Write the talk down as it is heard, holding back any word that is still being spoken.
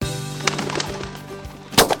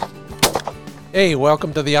Hey,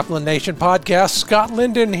 welcome to the Upland Nation podcast. Scott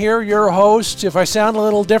Linden here, your host. If I sound a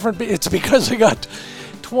little different, it's because I got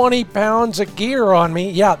 20 pounds of gear on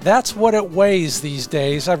me. Yeah, that's what it weighs these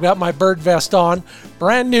days. I've got my bird vest on,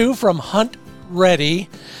 brand new from Hunt Ready.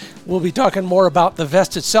 We'll be talking more about the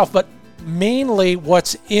vest itself, but mainly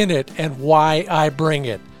what's in it and why I bring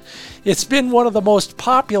it. It's been one of the most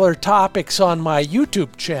popular topics on my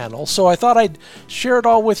YouTube channel, so I thought I'd share it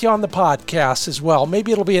all with you on the podcast as well.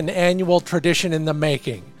 Maybe it'll be an annual tradition in the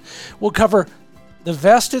making. We'll cover the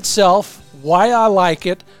vest itself, why I like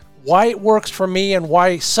it, why it works for me, and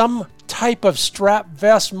why some type of strap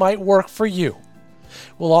vest might work for you.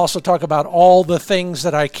 We'll also talk about all the things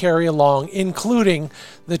that I carry along, including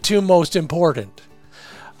the two most important: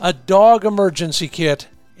 a dog emergency kit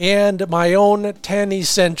and my own 10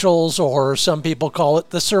 essentials, or some people call it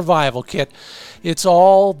the survival kit. It's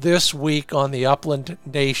all this week on the Upland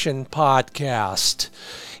Nation podcast.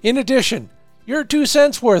 In addition, your 2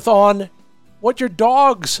 cents worth on what your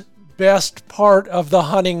dog's best part of the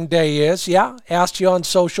hunting day is. Yeah, asked you on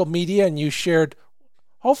social media and you shared,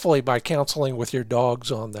 hopefully by counseling with your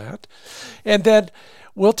dogs on that. And then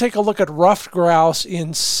we'll take a look at ruffed grouse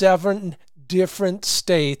in 7 different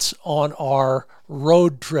states on our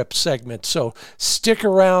road trip segment. So stick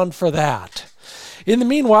around for that. In the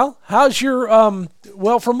meanwhile, how's your,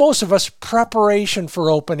 for most of us, preparation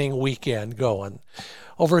for opening weekend going?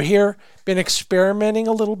 Over here, been experimenting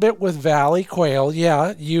a little bit with valley quail.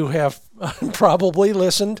 Yeah, you have probably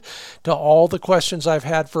listened to all the questions I've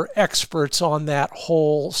had for experts on that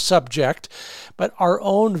whole subject, but our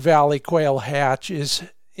own valley quail hatch is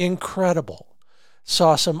incredible.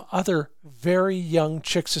 Saw some other very young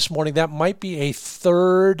chicks this morning. That might be a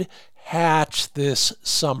 3rd hatch this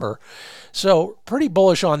summer. So pretty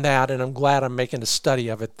bullish on that, and I'm glad I'm making a study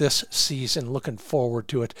of it this season. Looking forward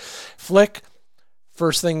to it. Flick,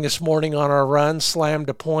 first thing this morning on our run, slammed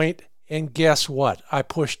a point, and guess what? I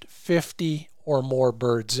pushed 50 or more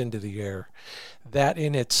birds into the air. That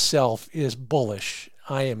in itself is bullish.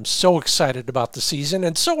 I am so excited about the season,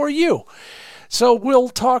 and so are you. So we'll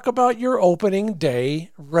talk about your opening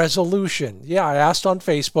day resolution. Yeah, I asked on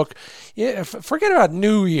Facebook, forget about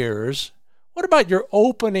New Year's. What about your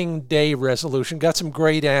opening day resolution? Got some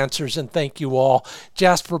great answers, and thank you all.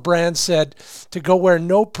 Jasper Brand said to go where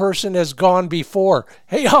no person has gone before.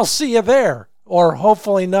 Hey, I'll see you there. Or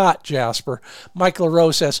hopefully not, Jasper. Mike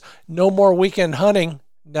LaRose says, no more weekend hunting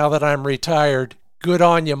now that I'm retired. Good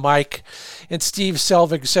on you, Mike. And Steve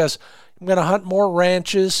Selvig says, I'm going to hunt more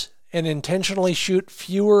ranches and intentionally shoot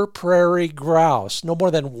fewer prairie grouse, no more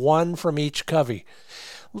than 1 from each covey.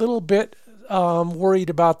 Little bit worried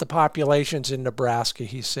about the populations in Nebraska,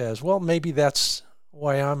 he says. Well, maybe that's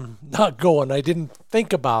why I'm not going. I didn't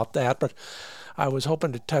think about that, but I was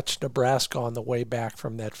hoping to touch Nebraska on the way back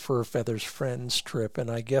from that Fur Feathers Friends trip, and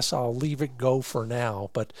I guess I'll leave it go for now.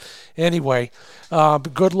 But anyway,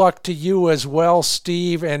 good luck to you as well,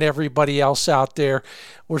 Steve, and everybody else out there.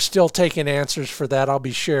 We're still taking answers for that. I'll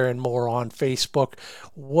be sharing more on Facebook.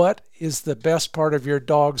 What is the best part of your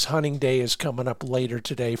dog's hunting day is coming up later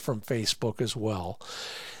today from Facebook as well.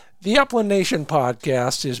 The Upland Nation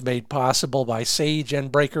podcast is made possible by Sage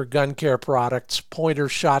and Breaker Gun Care Products, Pointer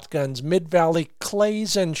Shotguns, Mid-Valley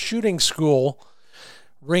Clays and Shooting School,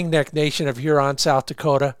 Ringneck Nation of Huron, South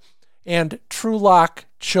Dakota, and Trulock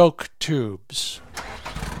Choke Tubes.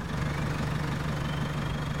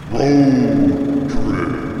 Road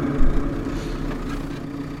trip.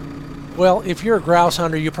 Well, if you're a grouse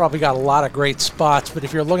hunter, you probably got a lot of great spots, but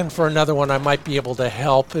if you're looking for another one, I might be able to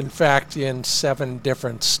help. In fact, in 7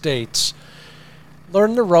 different states.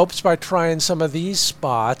 Learn the ropes by trying some of these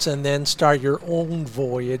spots and then start your own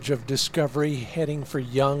voyage of discovery heading for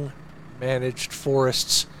young, managed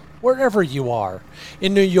forests wherever you are.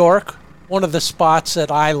 In New York, one of the spots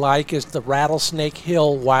that I like is the Rattlesnake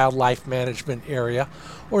Hill Wildlife Management Area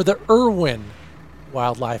or the Irwin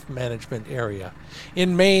Wildlife Management Area.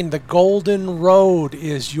 In Maine, the Golden Road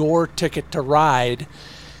is your ticket to ride.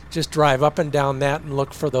 Just drive up and down that and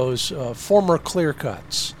look for those former clear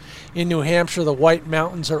cuts. In New Hampshire, the White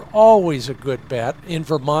Mountains are always a good bet. In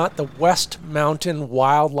Vermont, the West Mountain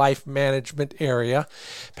Wildlife Management Area.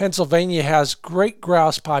 Pennsylvania has great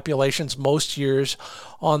grouse populations most years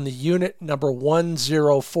on the unit number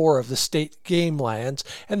 104 of the state game lands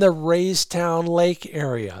and the Raystown Lake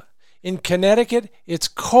area. In Connecticut, it's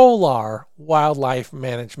Kolar Wildlife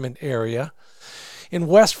Management Area. In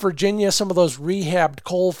West Virginia, some of those rehabbed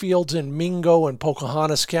coal fields in Mingo and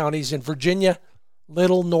Pocahontas counties. In Virginia,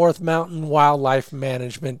 Little North Mountain Wildlife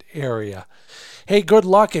Management Area. Hey, good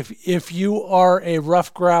luck if you are a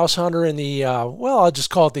ruffed grouse hunter in the, I'll just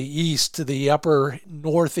call it the east, the upper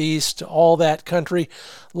northeast, all that country.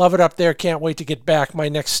 Love it up there. Can't wait to get back. My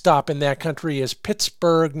next stop in that country is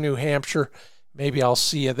Pittsburgh, New Hampshire. Maybe I'll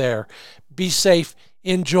see you there. Be safe.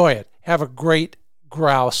 Enjoy it. Have a great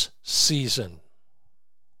grouse season.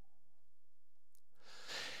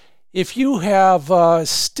 If you have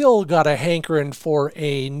still got a hankering for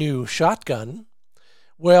a new shotgun,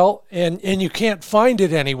 well, and you can't find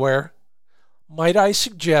it anywhere, might I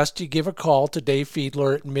suggest you give a call to Dave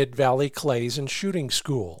Fiedler at Mid-Valley Clays and Shooting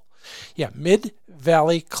School. Yeah,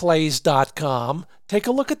 midvalleyclays.com. Take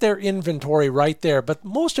a look at their inventory right there. But the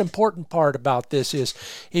most important part about this is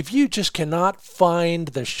if you just cannot find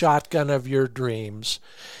the shotgun of your dreams,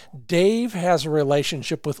 Dave has a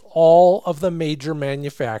relationship with all of the major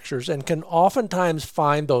manufacturers and can oftentimes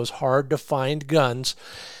find those hard-to-find guns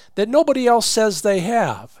that nobody else says they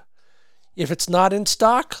have. If it's not in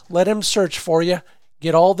stock, let him search for you.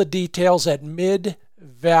 Get all the details at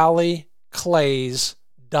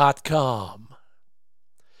midvalleyclays.com.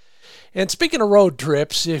 And speaking of road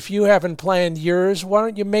trips, if you haven't planned yours, why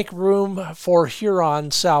don't you make room for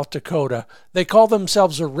Huron, South Dakota? They call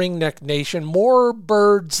themselves a ringneck nation, more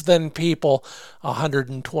birds than people,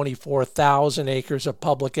 124,000 acres of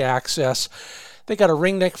public access. They got a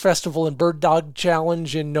ringneck festival and bird dog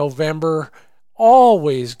challenge in November,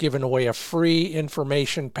 always giving away a free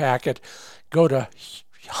information packet. Go to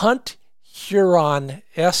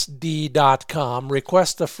hunthuronsd.com,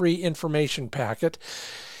 request the free information packet.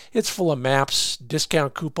 It's full of maps,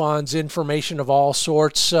 discount coupons, information of all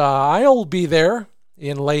sorts. I'll be there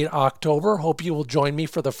in late October. Hope you will join me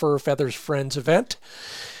for the Fur Feathers Friends event.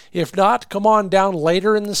 If not, come on down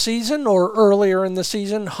later in the season or earlier in the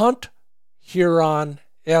season.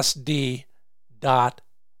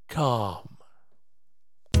 hunthuronsd.com.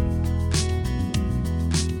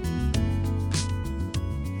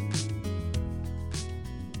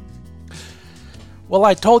 Well,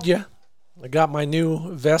 I told you, I got my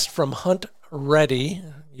new vest from Hunt Ready.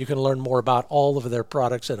 You can learn more about all of their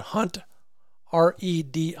products at huntredi.com,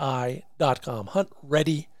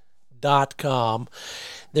 huntready.com.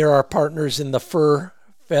 They're our partners in the Fur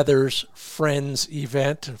Feathers Friends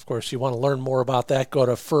event. Of course, you want to learn more about that, go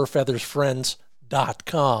to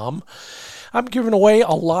furfeathersfriends.com. I'm giving away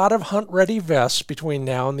a lot of Hunt Ready vests between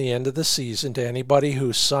now and the end of the season to anybody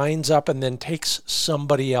who signs up and then takes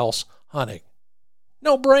somebody else hunting.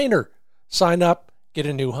 No brainer. Sign up, get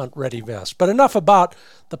a new Hunt Ready vest. But enough about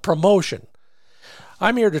the promotion.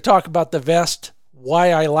 I'm here to talk about the vest,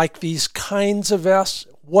 why I like these kinds of vests,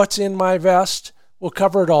 what's in my vest. We'll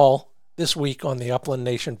cover it all this week on the Upland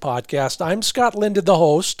Nation podcast. I'm Scott Linden, the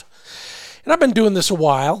host, and I've been doing this a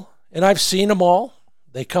while, and I've seen them all.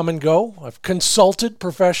 They come and go. I've consulted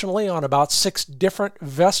professionally on about 6 different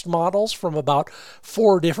vest models from about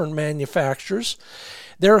 4 different manufacturers.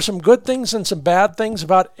 There are some good things and some bad things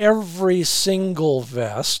about every single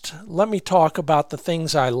vest. Let me talk about the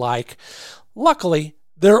things I like. Luckily,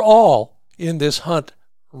 they're all in this Hunt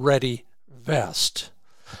Ready vest.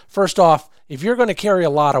 First off, if you're going to carry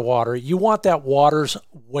a lot of water, you want that water's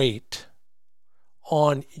weight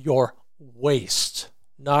on your waist,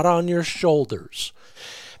 not on your shoulders.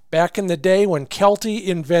 Back in the day when Kelty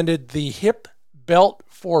invented the hip belt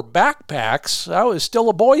for backpacks, I was still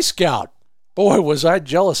a Boy Scout. Boy, was I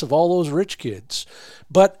jealous of all those rich kids.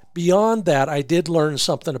 But beyond that, I did learn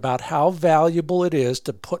something about how valuable it is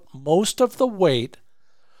to put most of the weight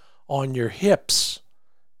on your hips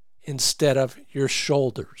instead of your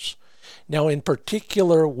shoulders. Now, in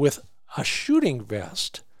particular with a shooting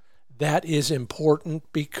vest, that is important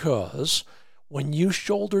because when you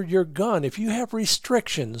shoulder your gun, if you have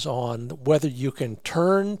restrictions on whether you can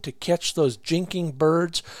turn to catch those jinking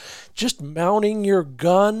birds, just mounting your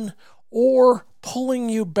gun or pulling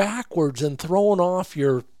you backwards and throwing off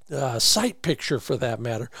your sight picture for that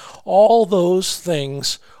matter. All those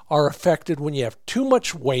things are affected when you have too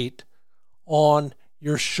much weight on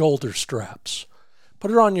your shoulder straps.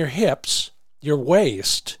 Put it on your hips, your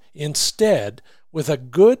waist, instead with a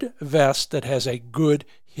good vest that has a good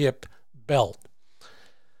hip belt.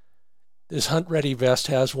 This Hunt Ready vest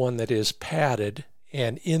has one that is padded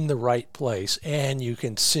and in the right place, and you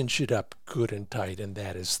can cinch it up good and tight, and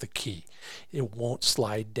that is the key. It won't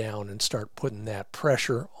slide down and start putting that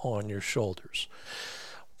pressure on your shoulders.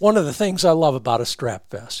 One of the things I love about a strap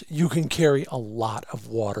vest, you can carry a lot of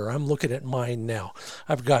water. I'm looking at mine now.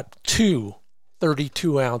 I've got 2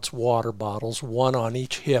 32-ounce water bottles, one on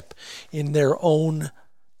each hip, in their own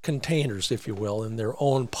containers, if you will, in their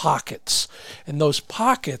own pockets. And those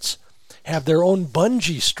pockets have their own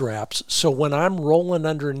bungee straps, so when I'm rolling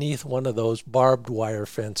underneath one of those barbed wire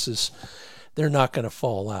fences, they're not going to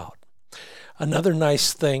fall out. Another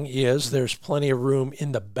nice thing is there's plenty of room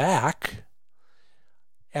in the back,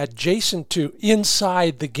 adjacent to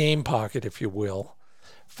inside the game pocket, if you will,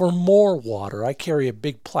 for more water. I carry a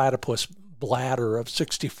big platypus bladder of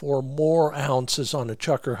 64 more ounces on a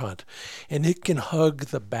chukar hunt, and it can hug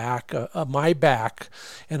the back, my back,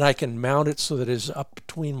 and I can mount it so that it is up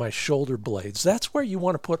between my shoulder blades. That's where you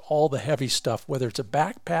want to put all the heavy stuff, whether it's a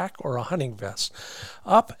backpack or a hunting vest,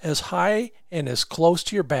 up as high and as close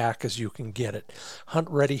to your back as you can get it. Hunt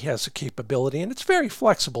Ready has the capability, and it's very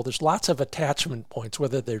flexible. There's lots of attachment points,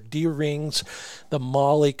 whether they're D-rings, the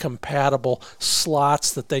MOLLE compatible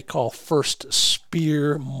slots that they call First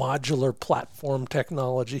Spear modular platform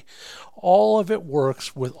technology. All of it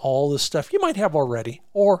works with all the stuff you might have already,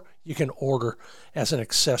 or you can order as an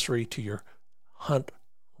accessory to your Hunt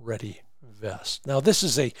Ready vest. Now, this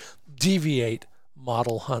is a Deviate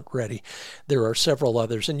model Hunt Ready. There are several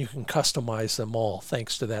others, and you can customize them all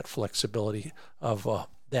thanks to that flexibility of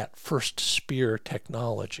that First Spear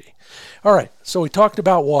technology. All right, so we talked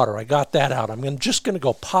about water. I got that out. I'm just going to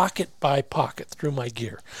go pocket by pocket through my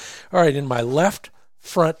gear. All right, in my left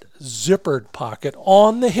front zippered pocket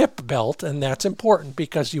on the hip belt, and that's important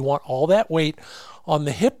because you want all that weight on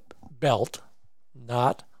the hip belt,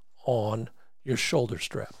 not on your shoulder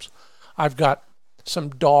straps. I've got some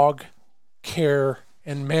dog care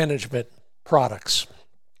and management products.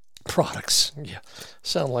 Yeah,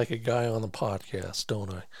 sound like a guy on the podcast,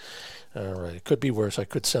 don't I? All right, it could be worse. I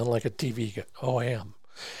could sound like a TV guy. Oh, I am.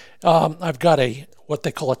 I've got what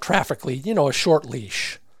they call a traffic lead, a short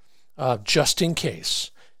leash, just in case.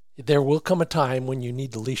 There will come a time when you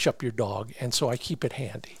need to leash up your dog, and so I keep it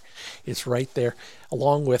handy. It's right there.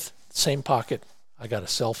 Along with the same pocket, I got a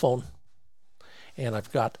cell phone, and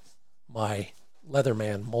I've got my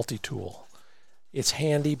Leatherman multi-tool. It's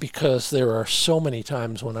handy because there are so many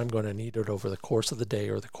times when I'm going to need it over the course of the day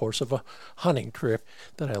or the course of a hunting trip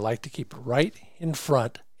that I like to keep it right in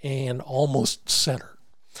front and almost center.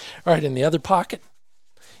 All right, in the other pocket,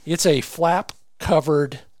 it's a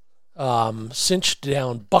flap-covered, cinched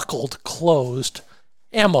down, buckled, closed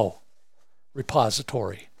ammo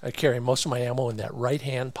repository. I carry most of my ammo in that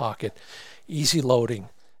right-hand pocket, easy loading,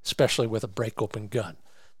 especially with a break-open gun.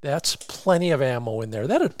 That's plenty of ammo in there.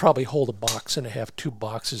 That'd probably hold a box and a half, 2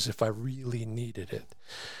 boxes if I really needed it.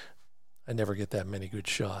 I never get that many good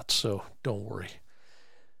shots, so don't worry.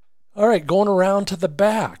 All right, going around to the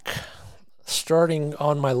back, starting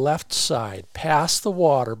on my left side, past the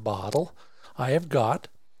water bottle, I have got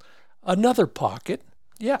another pocket.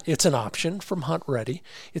 Yeah, it's an option from Hunt Ready.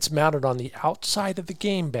 It's mounted on the outside of the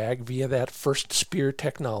game bag via that First Spear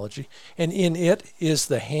technology, and in it is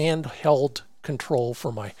the handheld control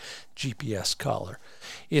for my GPS collar.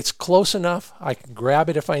 It's close enough. I can grab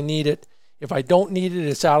it if I need it. If I don't need it,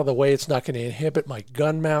 it's out of the way. It's not going to inhibit my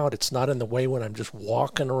gun mount. It's not in the way when I'm just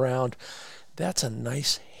walking around. That's a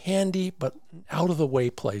nice, handy, but out of the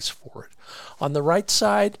way place for it. On the right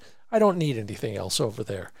side, I don't need anything else over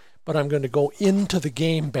there, but I'm going to go into the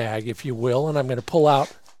game bag, if you will, and I'm going to pull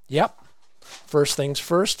out, first things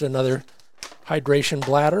first, another hydration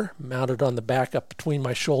bladder mounted on the back up between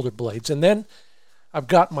my shoulder blades. And then I've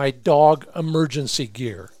got my dog emergency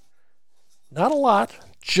gear. Not a lot,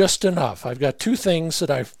 just enough. I've got 2 things that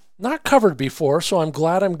I've not covered before, so I'm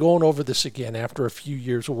glad I'm going over this again after a few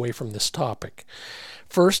years away from this topic.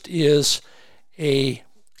 First is a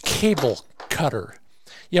cable cutter.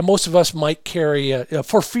 Yeah, most of us might carry,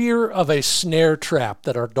 for fear of a snare trap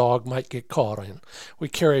that our dog might get caught in, we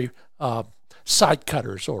carry side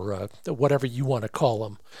cutters or whatever you want to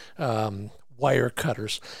call them, wire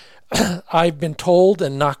cutters. I've been told,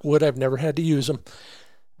 and knock wood, I've never had to use them,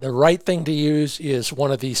 the right thing to use is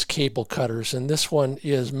one of these cable cutters, and this one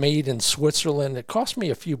is made in Switzerland. It cost me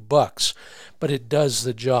a few bucks, but it does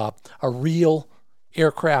the job. A real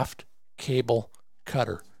aircraft cable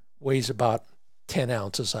cutter. Weighs about 10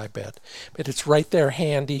 ounces, I bet. But it's right there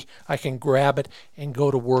handy. I can grab it and go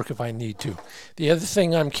to work if I need to. The other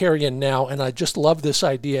thing I'm carrying now, and I just love this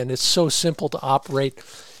idea, and it's so simple to operate,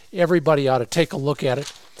 everybody ought to take a look at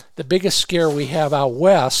it. The biggest scare we have out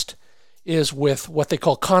west is with what they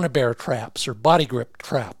call conibear traps or body grip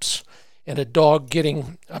traps, and a dog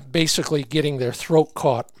basically getting their throat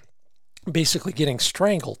caught, basically getting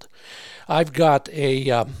strangled. I've got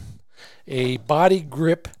a body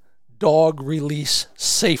grip dog release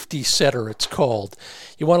safety setter, it's called.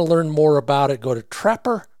 You want to learn more about it, go to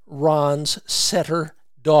Trapper Ron's Setter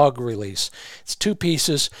Dog Release. It's 2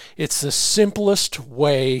 pieces. It's the simplest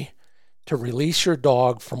way to release your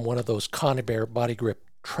dog from one of those conibear body grip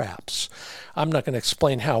traps. I'm not going to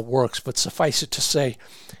explain how it works, but suffice it to say,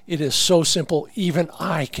 it is so simple, even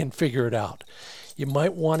I can figure it out. You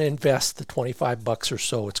might want to invest the $25 or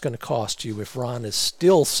so it's going to cost you if Ron is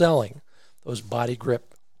still selling those body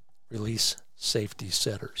grip release safety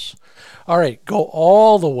setters. All right, go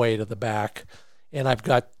all the way to the back, and I've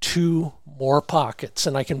got 2 more pockets,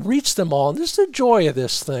 and I can reach them all. And this is the joy of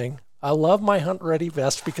this thing. I love my Hunt Ready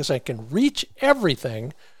vest because I can reach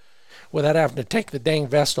everything without having to take the dang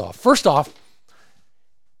vest off. First off,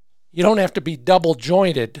 you don't have to be double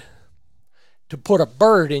jointed to put a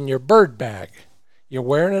bird in your bird bag. You're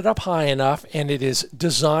wearing it up high enough, and it is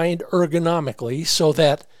designed ergonomically so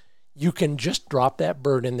that you can just drop that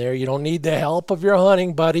bird in there. You don't need the help of your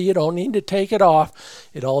hunting buddy. You don't need to take it off.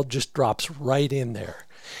 It all just drops right in there.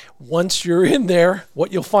 Once you're in there,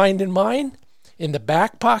 what you'll find in mine, in the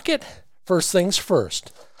back pocket, first things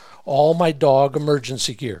first, all my dog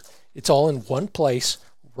emergency gear. It's all in one place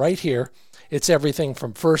right here. It's everything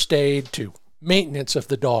from first aid to maintenance of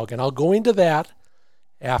the dog. And I'll go into that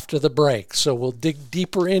after the break. So we'll dig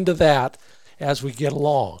deeper into that as we get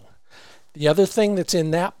along. The other thing that's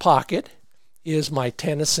in that pocket is my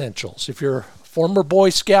 10 essentials. If you're a former Boy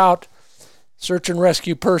Scout, search and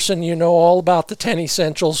rescue person, you know all about the 10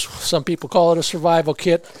 essentials. Some people call it a survival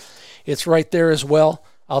kit. It's right there as well.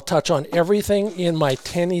 I'll touch on everything in my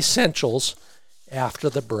 10 essentials after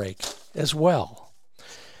the break as well.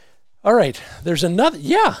 All right, there's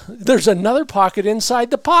another pocket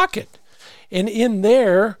inside the pocket. And in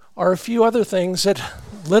there are a few other things that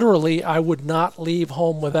literally I would not leave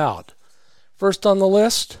home without. First on the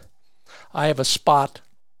list, I have a spot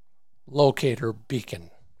locator beacon.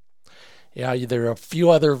 Yeah, there are a few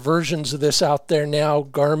other versions of this out there now.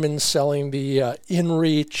 Garmin's selling the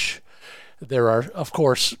InReach. There are, of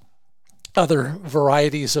course, other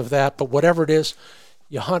varieties of that, but whatever it is,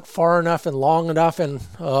 you hunt far enough and long enough and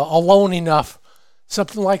alone enough,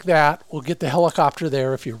 something like that will get the helicopter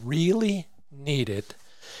there if you really need it.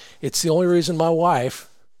 It's the only reason my wife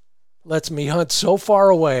lets me hunt so far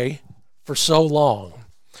away for so long.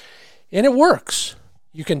 And it works.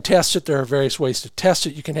 You can test it. There are various ways to test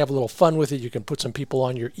it. You can have a little fun with it. You can put some people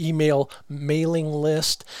on your email mailing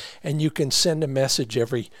list, and you can send a message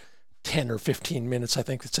every 10 or 15 minutes, I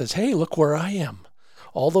think, that says, hey, look where I am.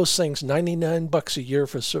 All those things, $99 a year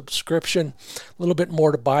for subscription, a little bit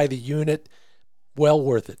more to buy the unit. Well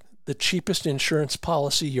worth it. The cheapest insurance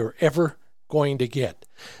policy you're ever going to get.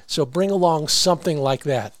 So bring along something like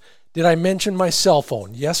that. Did I mention my cell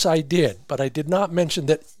phone? Yes, I did, but I did not mention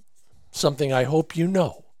that something I hope you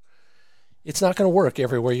know. It's not going to work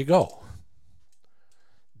everywhere you go.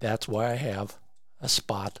 That's why I have a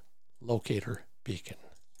spot locator beacon.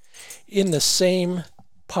 In the same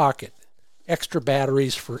pocket, extra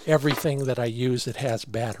batteries for everything that I use that has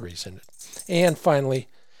batteries in it. And finally,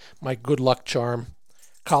 my good luck charm,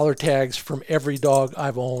 collar tags from every dog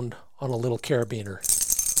I've owned on a little carabiner.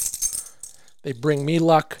 They bring me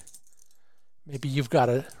luck. Maybe you've got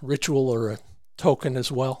a ritual or a token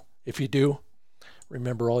as well. If you do,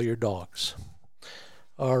 remember all your dogs.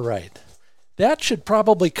 All right. That should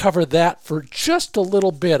probably cover that for just a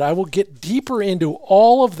little bit. I will get deeper into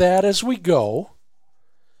all of that as we go.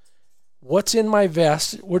 What's in my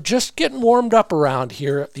vest? We're just getting warmed up around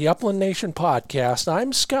here at the Upland Nation podcast.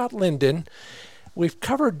 I'm Scott Linden. We've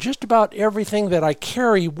covered just about everything that I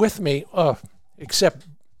carry with me, except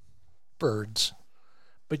birds.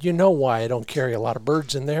 But you know why I don't carry a lot of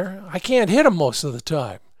birds in there. I can't hit them most of the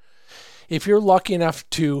time. If you're lucky enough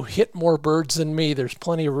to hit more birds than me, there's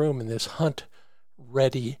plenty of room in this Hunt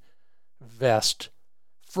Ready vest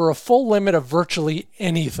for a full limit of virtually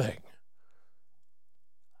anything.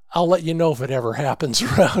 I'll let you know if it ever happens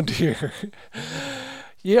around here.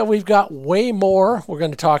 Yeah, we've got way more. We're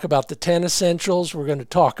going to talk about the 10 essentials. We're going to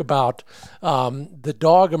talk about the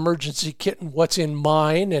dog emergency kit and what's in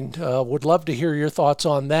mine, and would love to hear your thoughts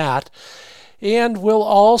on that. And we'll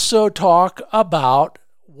also talk about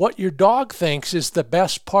what your dog thinks is the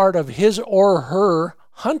best part of his or her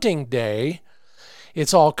hunting day.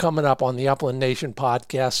 It's all coming up on the Upland Nation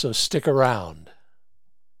podcast, so stick around.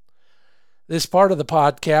 This part of the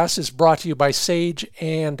podcast is brought to you by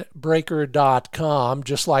sageandbreaker.com,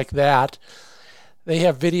 just like that. They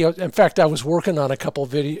have videos. In fact, I was working on a couple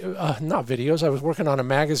I was working on a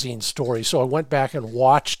magazine story, so I went back and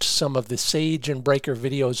watched some of the Sage and Breaker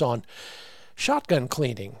videos on shotgun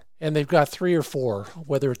cleaning. And they've got 3 or 4,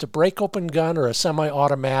 whether it's a break-open gun or a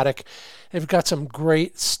semi-automatic. They've got some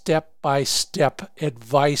great step-by-step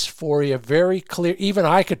advice for you, very clear. Even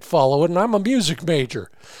I could follow it, and I'm a music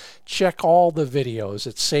major. Check all the videos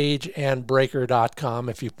at sageandbreaker.com.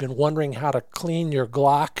 If you've been wondering how to clean your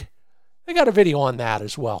Glock, I got a video on that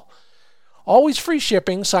as well. Always free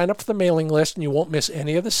shipping. Sign up for the mailing list and you won't miss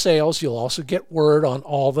any of the sales. You'll also get word on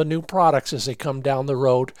all the new products as they come down the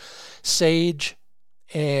road. Sage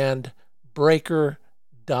and Breaker.com.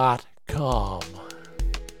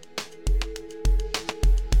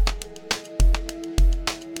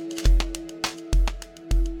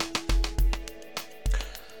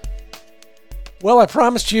 Well, I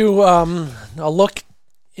promised you a look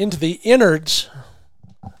into the innards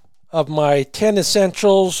of my 10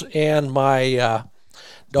 essentials and my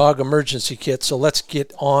dog emergency kit. So let's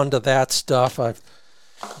get on to that stuff. I've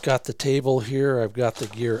got the table here. I've got the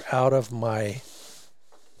gear out of my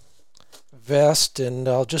vest, and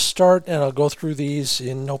I'll just start and I'll go through these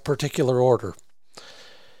in no particular order.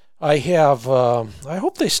 I have, I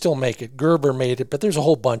hope they still make it. Gerber made it, but there's a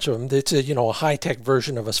whole bunch of them. It's a high-tech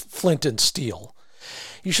version of a flint and steel.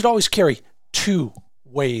 You should always carry 2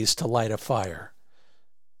 ways to light a fire.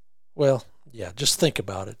 Well, yeah, just think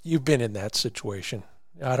about it. You've been in that situation.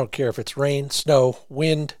 I don't care if it's rain, snow,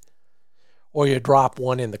 wind, or you drop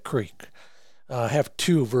one in the creek. I have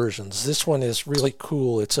 2 versions. This one is really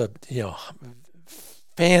cool. It's a,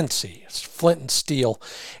 fancy. It's flint and steel,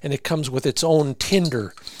 and it comes with its own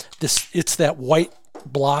tinder. It's that white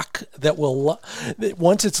block that will,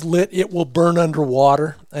 once it's lit, it will burn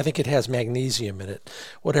underwater. I think it has magnesium in it.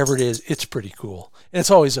 Whatever it is, it's pretty cool. And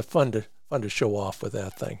it's always fun to show off with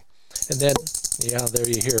that thing. And then, yeah, there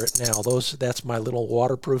you hear it now. That's my little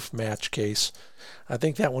waterproof match case. I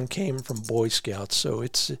think that one came from Boy Scouts, so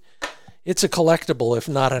it's a collectible, if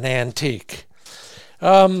not an antique.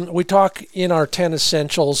 We talk in our 10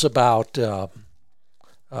 essentials about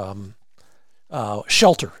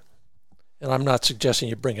shelter. And I'm not suggesting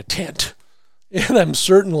you bring a tent. And I'm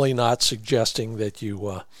certainly not suggesting that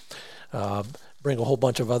you bring a whole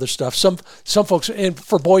bunch of other stuff. Some folks, and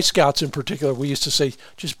for Boy Scouts in particular, we used to say,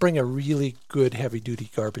 just bring a really good heavy-duty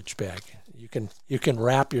garbage bag. You can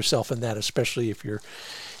wrap yourself in that, especially if you're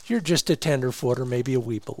just a tenderfoot or maybe a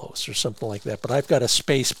Weebelos or something like that. But I've got a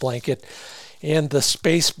space blanket. And the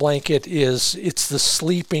space blanket it's the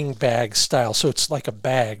sleeping bag style. So it's like a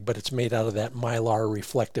bag, but it's made out of that Mylar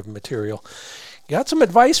reflective material. Got some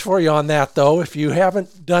advice for you on that, though. If you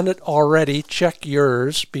haven't done it already, check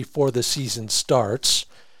yours before the season starts.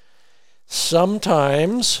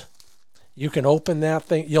 Sometimes you can open that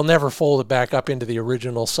thing. You'll never fold it back up into the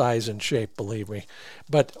original size and shape, believe me.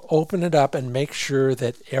 But open it up and make sure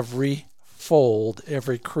that every fold,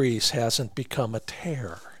 every crease hasn't become a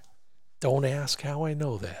tear. Don't ask how I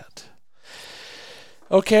know that.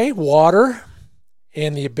 Okay, water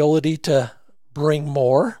and the ability to bring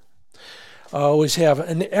more. I always have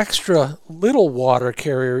an extra little water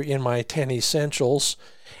carrier in my 10 essentials,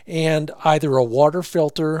 and either a water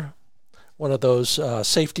filter, one of those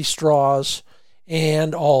safety straws,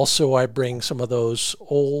 and also I bring some of those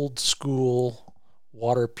old school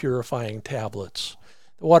water purifying tablets.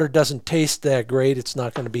 The water doesn't taste that great. It's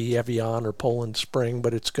not going to be Evian or Poland Spring,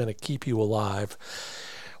 but it's going to keep you alive.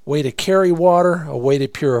 Way to carry water, a way to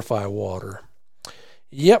purify water.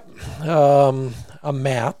 Yep, a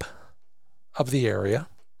map of the area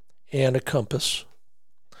and a compass,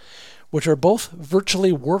 which are both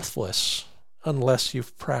virtually worthless unless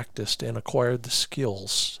you've practiced and acquired the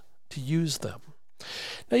skills to use them.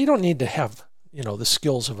 Now, you don't need to have, the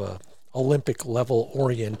skills of a Olympic level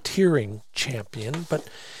orienteering champion, but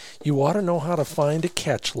you ought to know how to find a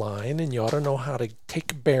catch line, and you ought to know how to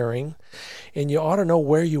take a bearing, and you ought to know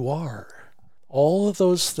where you are. All of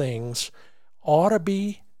those things ought to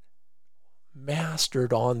be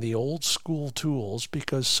mastered on the old school tools,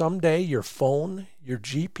 because someday your phone, your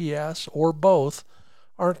GPS, or both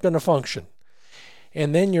aren't going to function.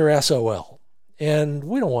 And then you're SOL. And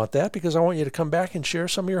we don't want that, because I want you to come back and share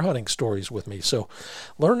some of your hunting stories with me. So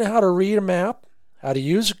learn how to read a map, how to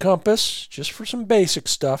use a compass, just for some basic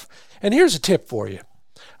stuff. And here's a tip for you.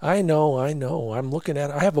 I know. I'm looking at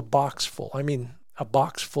it. I have a box full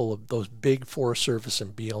of those big Forest Service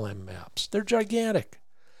and BLM maps. They're gigantic.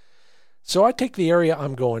 So I take the area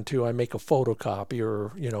I'm going to, I make a photocopy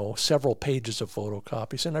or, several pages of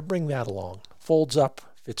photocopies, and I bring that along. Folds up,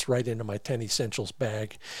 fits right into my 10 essentials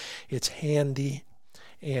bag. It's handy,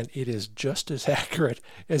 and it is just as accurate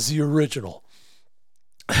as the original.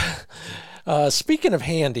 Speaking of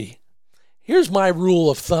handy, here's my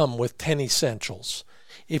rule of thumb with 10 essentials.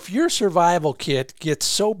 If your survival kit gets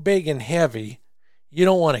so big and heavy you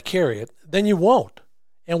don't want to carry it, then you won't.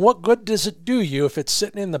 And what good does it do you if it's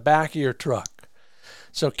sitting in the back of your truck?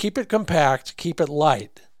 So keep it compact, keep it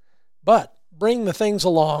light, but bring the things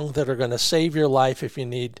along that are going to save your life if you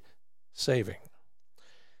need saving.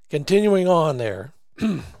 Continuing on there,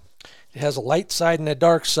 it has a light side and a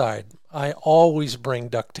dark side. I always bring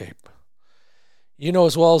duct tape. You know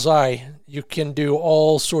as well as I, you can do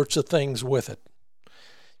all sorts of things with it.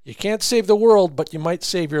 You can't save the world, but you might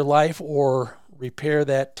save your life or repair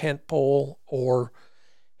that tent pole or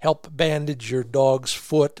help bandage your dog's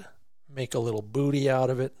foot, make a little booty out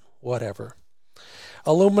of it, whatever.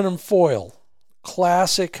 Aluminum foil,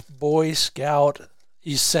 classic Boy Scout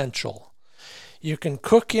essential. You can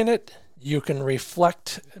cook in it, you can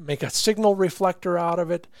make a signal reflector out of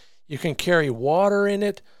it, you can carry water in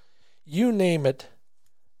it, you name it.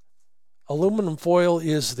 Aluminum foil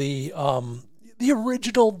is the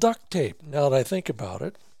original duct tape, now that I think about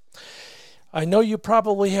it. I know you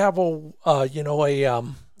probably have a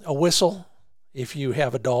whistle if you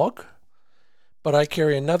have a dog, but I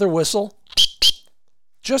carry another whistle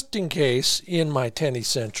just in case in my 10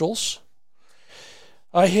 essentials.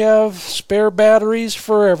 I have spare batteries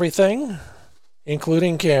for everything,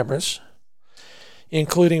 including cameras,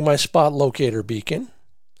 including my spot locator beacon.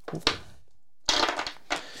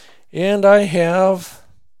 And I have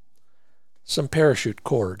some parachute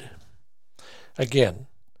cord. Again,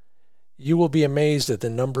 you will be amazed at the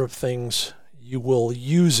number of things you will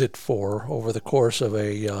use it for over the course of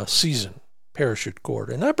a season. Parachute cord.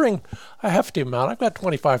 And I bring a hefty amount. I've got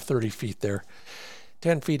 25, 30 feet there.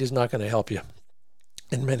 10 feet is not going to help you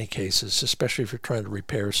in many cases, especially if you're trying to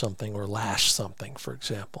repair something or lash something, for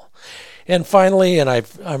example. And finally, and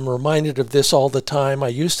I'm reminded of this all the time, I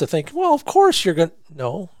used to think, well, of course you're going to...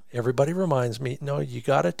 No, everybody reminds me, no, you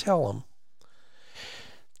got to tell them.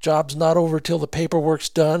 Job's not over till the paperwork's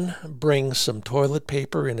done. Bring some toilet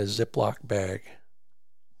paper in a Ziploc bag.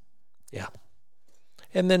 Yeah.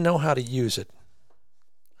 And then know how to use it.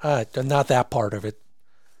 Not that part of it.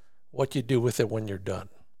 What you do with it when you're done.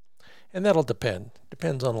 And that'll depend.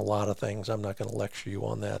 Depends on a lot of things. I'm not going to lecture you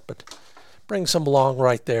on that, but bring some along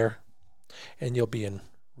right there, and you'll be in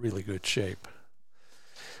really good shape.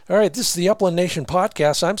 All right, this is the Upland Nation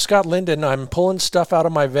Podcast. I'm Scott Linden. I'm pulling stuff out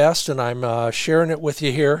of my vest, and I'm sharing it with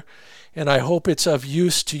you here, and I hope it's of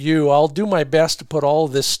use to you. I'll do my best to put all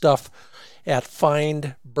of this stuff at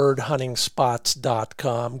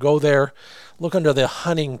findbirdhuntingspots.com. Go there, look under the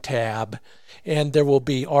hunting tab, and there will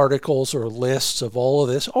be articles or lists of all of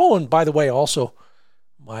this. Oh, and by the way, also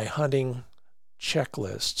my hunting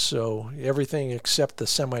checklist. So everything except the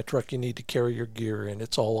semi-truck you need to carry your gear in,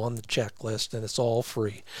 it's all on the checklist, and it's all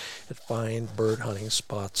free at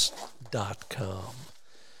findbirdhuntingspots.com.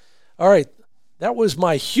 All right, that was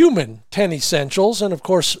my human 10 essentials, and of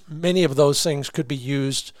course, many of those things could be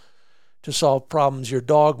used to solve problems your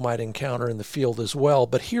dog might encounter in the field as well.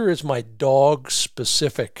 But here is my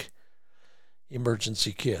dog-specific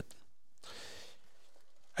emergency kit.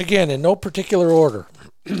 Again, in no particular order.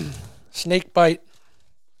 Snake bite,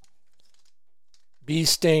 bee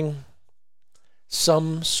sting,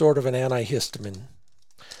 some sort of an antihistamine.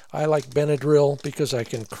 I like Benadryl because I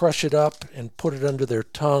can crush it up and put it under their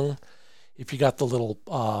tongue. If you got the little,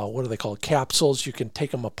 what are they called, capsules, you can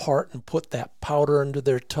take them apart and put that powder under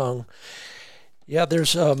their tongue. Yeah,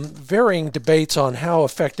 there's varying debates on how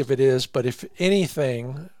effective it is, but if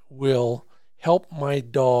anything will help my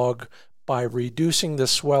dog by reducing the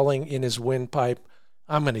swelling in his windpipe,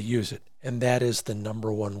 I'm going to use it, and that is the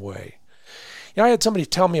number one way. I had somebody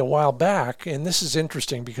tell me a while back, and this is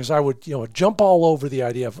interesting because I would, jump all over the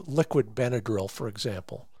idea of liquid Benadryl, for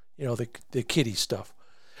example, the kitty stuff.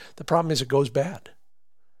 The problem is it goes bad.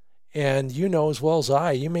 And you know as well as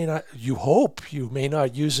I, you hope you may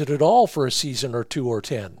not use it at all for a season or 2 or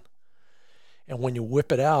 10. And when you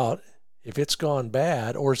whip it out, if it's gone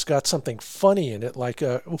bad or it's got something funny in it, like,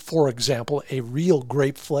 for example, a real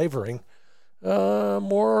grape flavoring,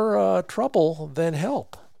 more trouble than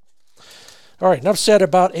help. All right, enough said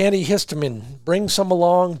about antihistamine. Bring some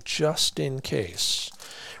along just in case.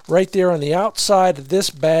 Right there on the outside of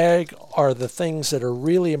this bag are the things that are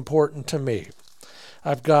really important to me.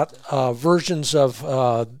 I've got versions of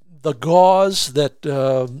the gauze that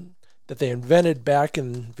they invented back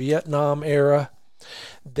in Vietnam era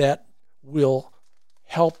that will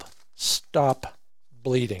help stop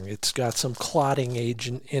bleeding. It's got some clotting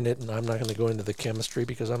agent in it, and I'm not going to go into the chemistry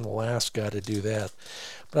because I'm the last guy to do that.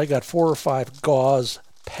 But I got 4 or 5 gauze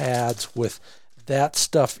pads with that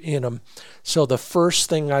stuff in them. So the first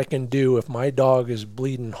thing I can do if my dog is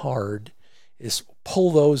bleeding hard is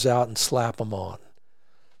pull those out and slap them on.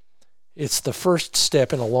 It's the first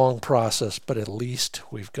step in a long process, but at least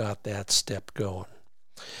we've got that step going.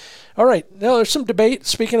 All right, now there's some debate,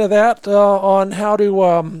 speaking of that, on how to,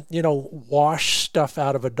 wash stuff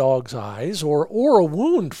out of a dog's eyes or a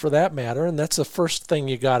wound for that matter. And that's the first thing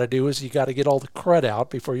you got to do is you got to get all the crud out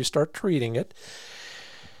before you start treating it.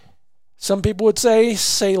 Some people would say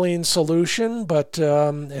saline solution, but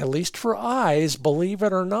at least for eyes, believe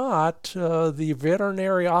it or not, the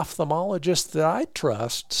veterinary ophthalmologist that I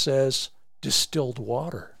trust says distilled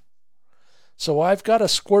water. So I've got a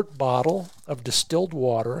squirt bottle of distilled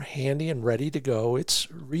water handy and ready to go. It's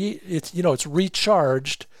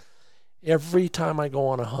recharged every time I go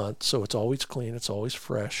on a hunt, so it's always clean, it's always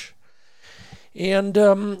fresh. And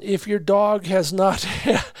if your dog has not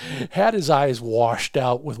had his eyes washed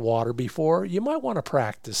out with water before, you might want to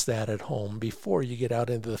practice that at home before you get out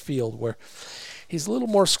into the field where he's a little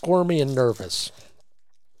more squirmy and nervous.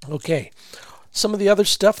 Okay, some of the other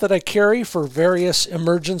stuff that I carry for various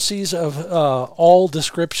emergencies of all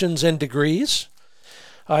descriptions and degrees.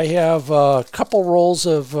 I have a couple rolls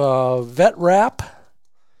of vet wrap.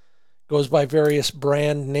 Goes by various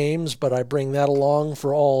brand names, but I bring that along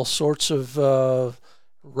for all sorts of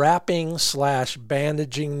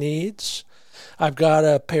wrapping/bandaging needs. I've got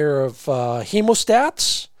a pair of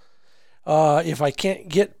hemostats. If I can't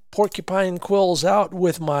get porcupine quills out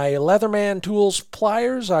with my Leatherman Tools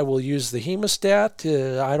pliers, I will use the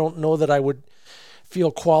hemostat. I don't know that I would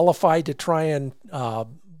feel qualified to try and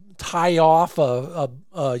tie off an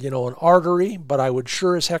artery, but I would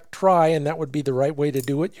sure as heck try, and that would be the right way to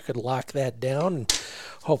do it. You could lock that down and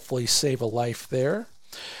hopefully save a life there.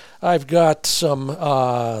 I've got some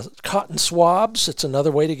cotton swabs. It's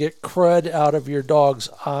another way to get crud out of your dog's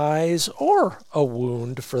eyes, or a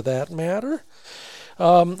wound for that matter.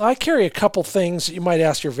 I carry a couple things that you might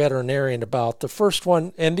ask your veterinarian about. The first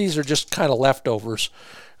one, and these are just kind of leftovers,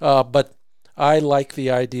 but I like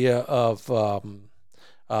the idea of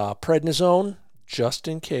prednisone, just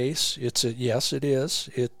in case. Yes, it is.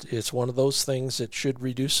 It's one of those things that should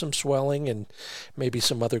reduce some swelling and maybe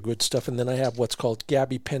some other good stuff. And then I have what's called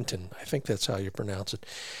gabapentin. I think that's how you pronounce it.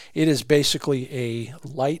 It is basically a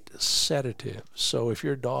light sedative. So if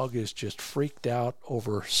your dog is just freaked out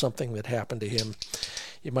over something that happened to him,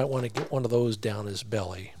 you might want to get one of those down his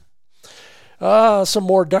belly. Some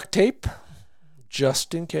more duct tape,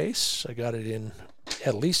 just in case. I got it in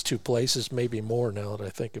at least two places, maybe more now that I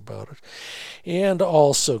think about it. And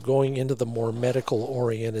also going into the more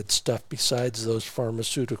medical-oriented stuff besides those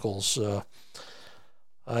pharmaceuticals.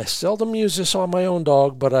 I seldom use this on my own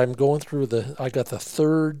dog, but I'm going through I got the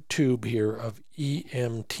third tube here of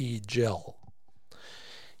EMT gel.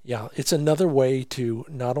 Yeah, it's another way to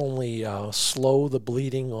not only slow the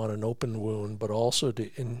bleeding on an open wound, but also to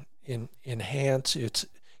enhance its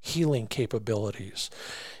healing capabilities.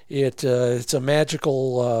 It's a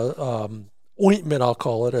magical ointment, I'll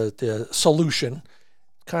call it, a solution,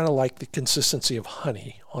 kind of like the consistency of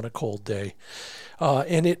honey on a cold day.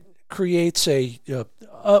 And it creates a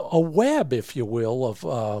web, if you will, of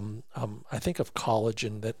I think of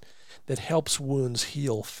collagen that helps wounds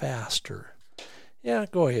heal faster. Yeah,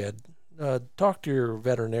 go ahead. Talk to your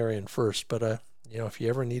veterinarian first, but if you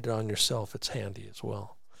ever need it on yourself, it's handy as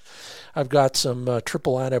well. I've got some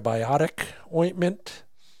triple antibiotic ointment.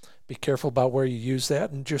 Be careful about where you use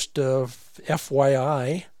that. And just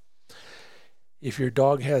FYI, if your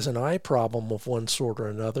dog has an eye problem of one sort or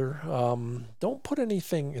another, don't put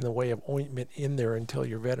anything in the way of ointment in there until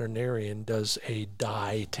your veterinarian does a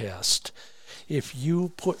dye test. If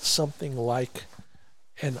you put something like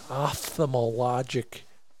an ophthalmologic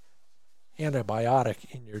antibiotic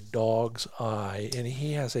in your dog's eye and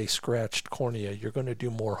he has a scratched cornea, you're going to do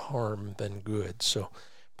more harm than good. So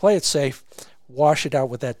play it safe, wash it out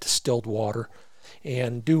with that distilled water,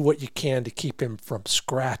 and do what you can to keep him from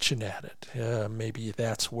scratching at it. Maybe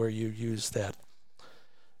that's where you use that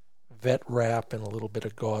vet wrap and a little bit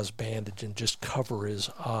of gauze bandage and just cover his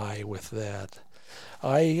eye with that.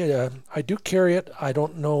 I do carry it. I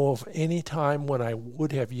don't know of any time when I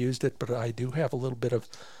would have used it, but I do have a little bit of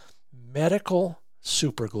medical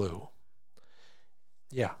super glue.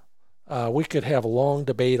 Yeah, we could have a long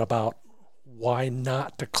debate about why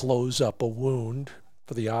not to close up a wound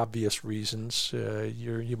for the obvious reasons.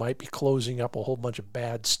 You might be closing up a whole bunch of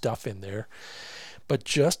bad stuff in there. But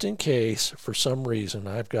just in case, for some reason,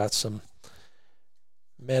 I've got some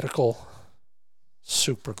medical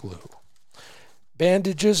super glue.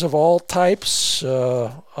 Bandages of all types,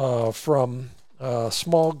 from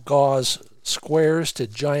small gauze squares to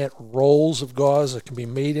giant rolls of gauze that can be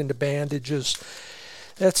made into bandages.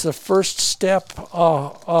 That's the first step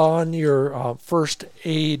on your first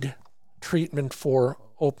aid treatment for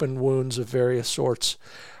open wounds of various sorts.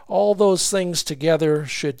 All those things together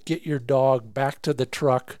should get your dog back to the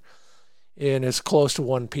truck in as close to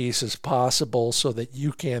one piece as possible so that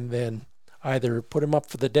you can then either put him up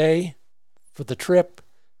for the day, for the trip,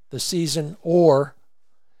 the season, or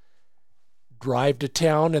drive to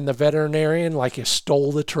town and the veterinarian like you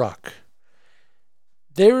stole the truck.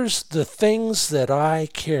 There's the things that I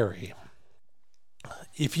carry.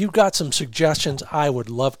 If you've got some suggestions, I would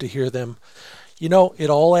love to hear them. You know, it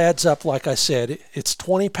all adds up, like I said. It's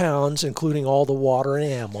 20 pounds, including all the water and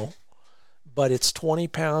ammo. But it's 20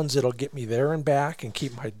 pounds that'll get me there and back and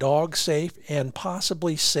keep my dog safe and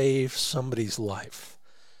possibly save somebody's life.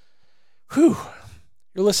 Whew.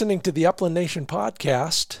 You're listening to the Upland Nation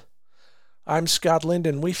podcast. I'm Scott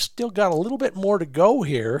Linden. We've still got a little bit more to go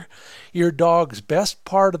here. Your dog's best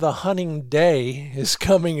part of the hunting day is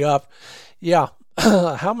coming up. Yeah,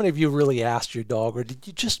 how many of you really asked your dog, or did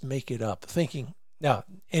you just make it up thinking? Now,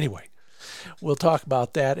 anyway, we'll talk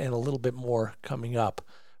about that and a little bit more coming up.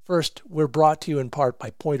 First, we're brought to you in part by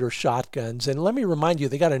Pointer Shotguns. And let me remind you,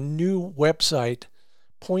 they got a new website,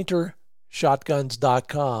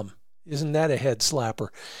 pointershotguns.com. Isn't that a head slapper?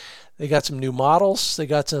 They got some new models. They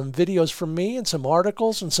got some videos from me and some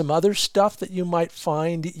articles and some other stuff that you might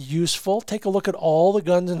find useful. Take a look at all the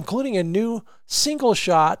guns, including a new single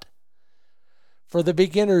shot for the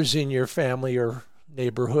beginners in your family or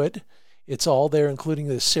neighborhood. It's all there, including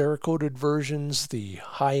the Cerakoted versions, the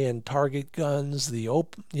high-end target guns, the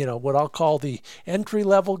what I'll call the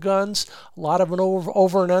entry-level guns. A lot of them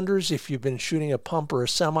over and unders. If you've been shooting a pump or a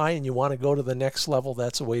semi and you want to go to the next level,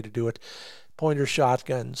 that's a way to do it. Pointer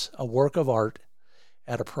Shotguns, a work of art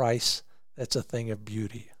at a price that's a thing of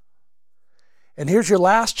beauty. And here's your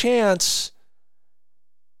last chance.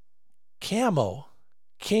 Camo,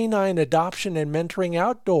 Canine Adoption and Mentoring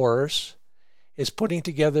Outdoors, is putting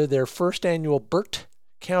together their first annual Burt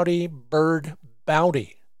County Bird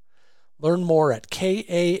Bounty. Learn more at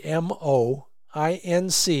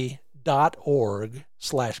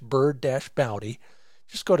kamoinc.org/bird-bounty.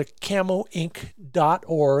 Just go to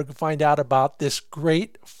camoinc.org, find out about this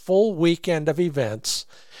great full weekend of events.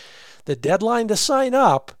 The deadline to sign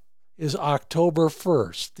up is October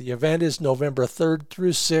 1st. The event is November 3rd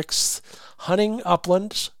through 6th. Hunting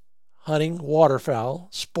uplands, hunting waterfowl,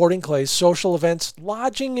 sporting clays, social events,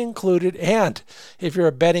 lodging included, and if you're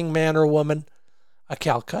a betting man or woman, a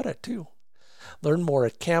Calcutta too. Learn more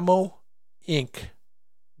at camoinc.org.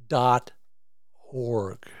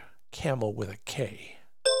 Camo with a K.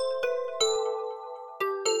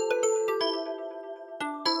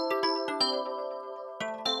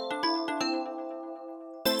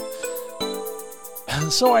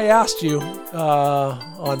 So I asked you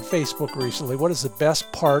on Facebook recently, what is the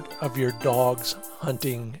best part of your dog's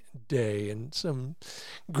hunting day? And some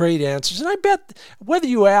great answers. And I bet whether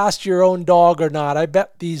you asked your own dog or not, I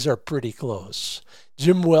bet these are pretty close.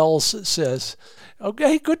 Jim Wells says,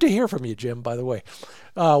 okay, good to hear from you, Jim, by the way.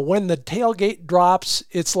 When the tailgate drops,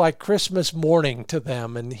 it's like Christmas morning to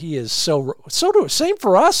them. And he is so same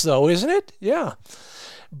for us, though, isn't it? Yeah.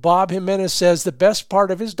 Bob Jimenez says the best part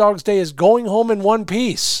of his dog's day is going home in one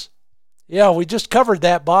piece. Yeah, we just covered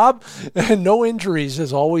that, Bob. No injuries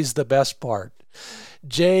is always the best part.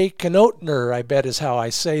 Jay Knotner, I bet is how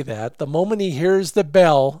I say that. The moment he hears the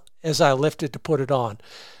bell as I lift it to put it on.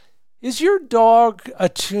 Is your dog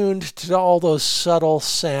attuned to all those subtle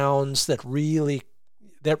sounds that really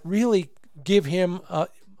give him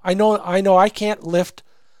I know I can't lift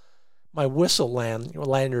my whistle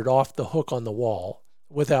lanyard off the hook on the wall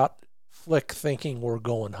without Flick thinking we're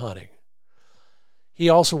going hunting. He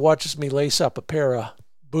also watches me lace up a pair of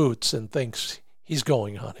boots and thinks he's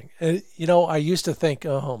going hunting. And, I used to think,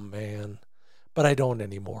 oh, man, but I don't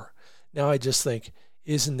anymore. Now I just think,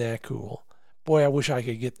 isn't that cool? Boy, I wish I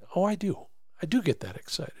could get, I do. I do get that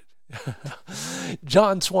excited.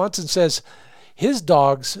 John Swanson says his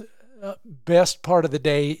dog's best part of the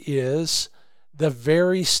day is the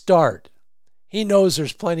very start. He knows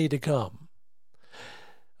there's plenty to come.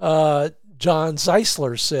 John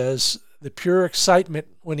Zeisler says the pure excitement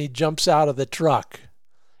when he jumps out of the truck.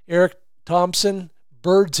 Eric Thompson,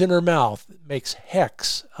 birds in her mouth, makes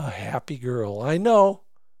Hex a happy girl. I know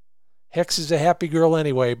Hex is a happy girl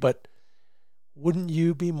anyway, but wouldn't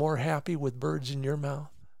you be more happy with birds in your mouth?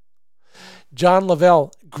 John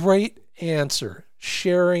Lavelle, great answer.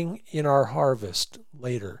 Sharing in our harvest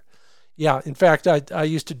later. Yeah, in fact, I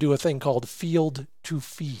used to do a thing called Field to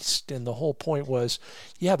Feast, and the whole point was,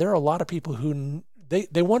 there are a lot of people who,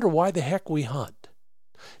 they wonder why the heck we hunt.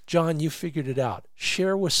 John, you figured it out.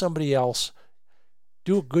 Share with somebody else.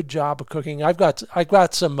 Do a good job of cooking. I've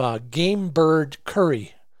got some game bird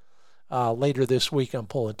curry later this week I'm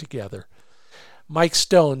pulling together. Mike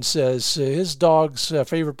Stone says his dog's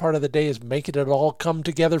favorite part of the day is making it all come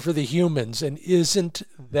together for the humans, and isn't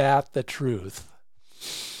that the truth?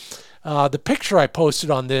 The picture I posted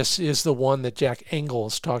on this is the one that Jack Engel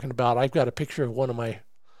is talking about. I've got a picture of one of my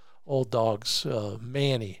old dogs,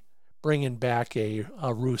 Manny, bringing back a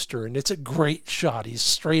rooster, and it's a great shot.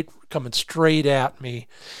 He's coming straight at me.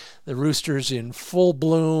 The rooster's in full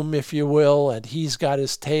bloom, if you will, and he's got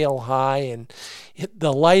his tail high, and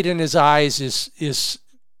the light in his eyes is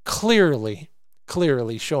clearly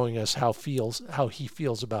showing us how he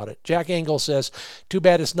feels about it. Jack Engel says, too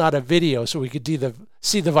bad it's not a video so we could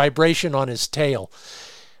see the vibration on his tail.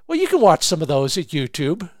 Well, you can watch some of those at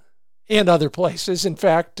YouTube and other places. In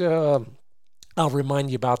fact, I'll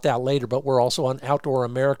remind you about that later, but we're also on Outdoor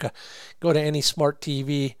America. Go to any smart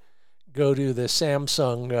TV, go to the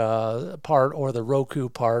Samsung part or the Roku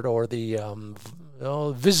part or the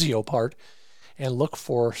Vizio part, and look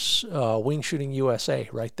for Wing Shooting USA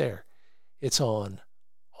right there. It's on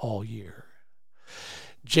all year.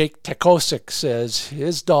 Jake Tekosik says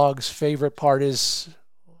his dog's favorite part is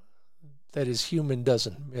that his human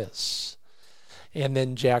doesn't miss. And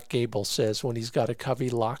then Jack Gable says when he's got a covey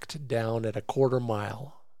locked down at a quarter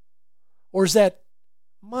mile. Or is that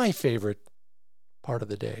my favorite part of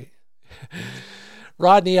the day?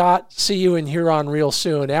 Rodney Ott, see you in Huron real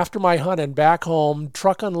soon. After my hunt and back home,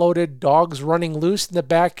 truck unloaded, dogs running loose in the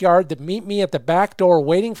backyard that meet me at the back door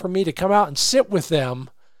waiting for me to come out and sit with them,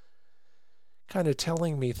 kind of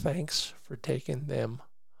telling me thanks for taking them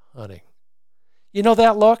hunting. You know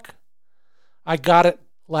that look? I got it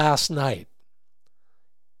last night.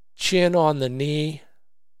 Chin on the knee.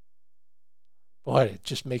 Boy, it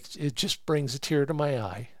just brings a tear to my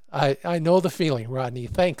eye. I know the feeling, Rodney.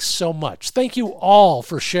 Thanks so much. Thank you all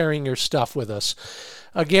for sharing your stuff with us.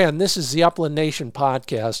 Again, this is the Upland Nation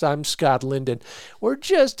podcast. I'm Scott Linden. We're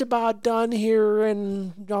just about done here,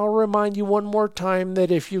 and I'll remind you one more time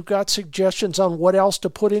that if you've got suggestions on what else to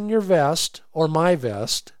put in your vest or my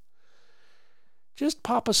vest, just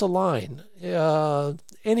pop us a line.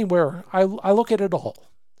 Anywhere. I look at it all.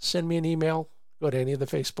 Send me an email. Go to any of the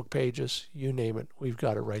Facebook pages, you name it. We've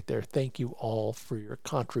got it right there. Thank you all for your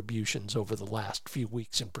contributions over the last few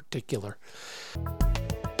weeks in particular.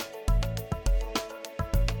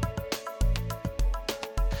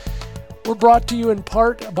 We're brought to you in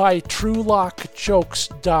part by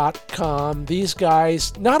TrueLockChokes.com. These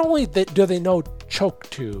guys, not only do they know choke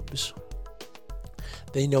tubes,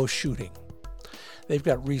 they know shooting. They've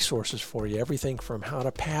got resources for you, everything from how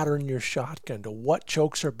to pattern your shotgun to what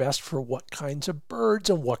chokes are best for what kinds of birds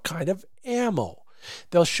and what kind of ammo.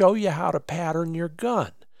 They'll show you how to pattern your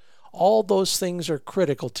gun. All those things are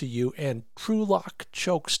critical to you, and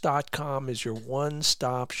TrueLockChokes.com is your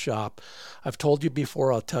one-stop shop. I've told you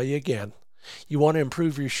before, I'll tell you again. You want to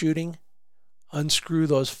improve your shooting? Unscrew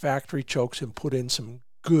those factory chokes and put in some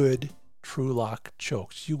good TrueLock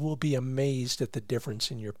chokes. You will be amazed at the difference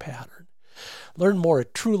in your pattern. Learn more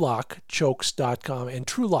at TrueLockChokes.com, and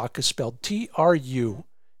TrueLock is spelled TruLock.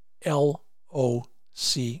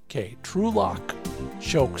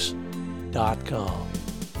 TrueLockChokes.com.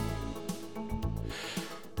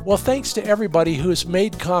 Well, thanks to everybody who's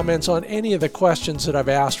made comments on any of the questions that I've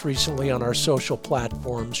asked recently on our social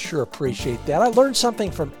platforms. Sure appreciate that. I learned something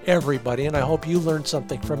from everybody, and I hope you learned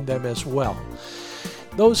something from them as well.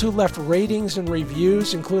 Those who left ratings and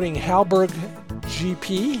reviews, including Halberg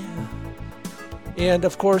GP, and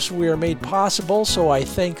of course, we are made possible, so I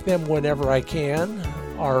thank them whenever I can.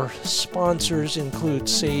 Our sponsors include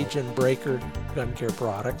Sage and Breaker Gun Care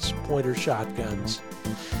Products, Pointer Shotguns,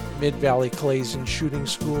 Mid-Valley Clays and Shooting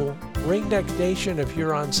School, Ringneck Nation of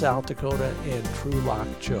Huron, South Dakota, and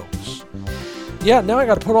TrueLock Chokes. Yeah, now I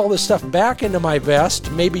got to put all this stuff back into my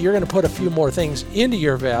vest. Maybe you're going to put a few more things into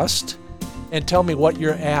your vest and tell me what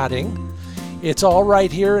you're adding. It's all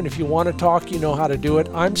right here, and if you want to talk, you know how to do it.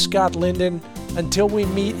 I'm Scott Linden. Until we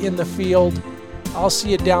meet in the field, I'll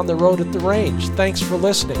see you down the road at the range. Thanks for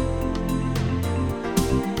listening.